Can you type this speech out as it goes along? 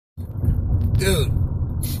Dude,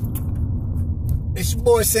 it's your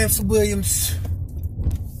boy Samson Williams,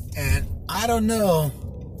 and I don't know.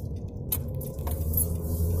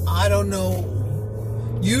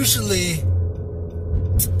 Usually,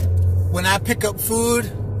 when I pick up food,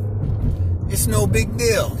 it's no big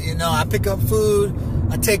deal. You know, I pick up food,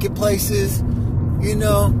 I take it places, you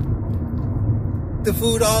know, the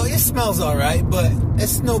food, it smells all right, but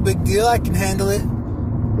it's no big deal. I can handle it.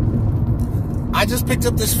 I just picked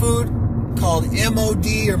up this food called MOD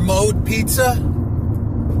or Mode Pizza.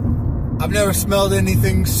 I've never smelled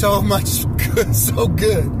anything so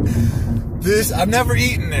good. I've never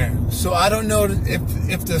eaten there, so I don't know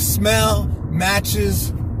if the smell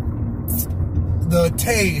matches the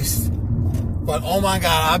taste. But oh my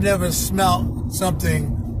God, I've never smelled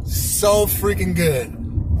something so freaking good.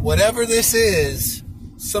 Whatever this is,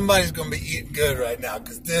 somebody's gonna be eating good right now,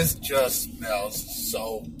 because this just smells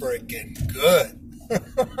so freaking good.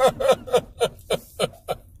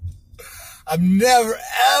 I've never,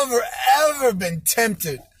 ever been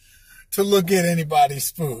tempted to look at anybody's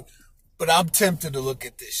food. But I'm tempted to look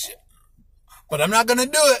at this shit. But I'm not going to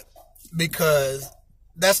do it, because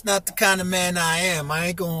that's not the kind of man I am. I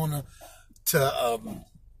ain't going to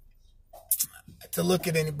look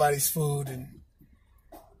at anybody's food.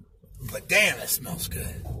 But damn, it smells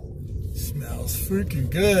good. It smells freaking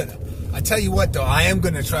good. I tell you what, though, I am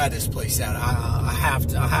going to try this place out. I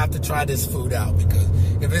have to try this food out, because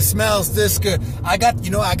if it smells this good, I got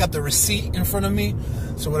the receipt in front of me.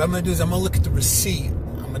 So what I'm going to do is I'm going to look at the receipt.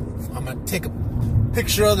 I'm going to take a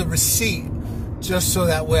picture of the receipt, just so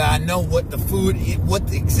that way I know what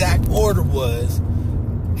the exact order was,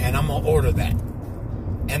 and I'm going to order that.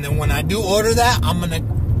 And then when I do order that, I'm going to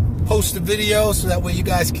post a video so that way you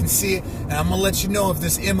guys can see it, and I'm going to let you know if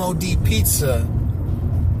this MOD pizza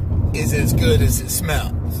is as good as it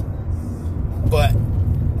smells. But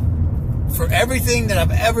for everything that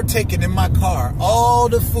I've ever taken in my car, all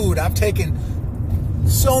the food I've taken,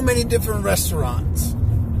 so many different restaurants,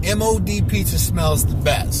 MOD pizza smells the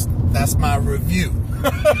best. That's my review.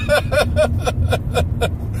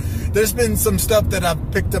 There's been some stuff that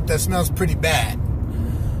I've picked up that smells pretty bad,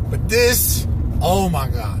 but this, oh my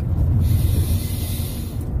God.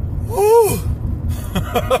 Woo.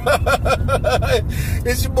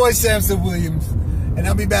 It's your boy Samson Williams, and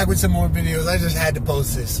I'll be back with some more videos. I just had to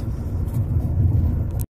post this.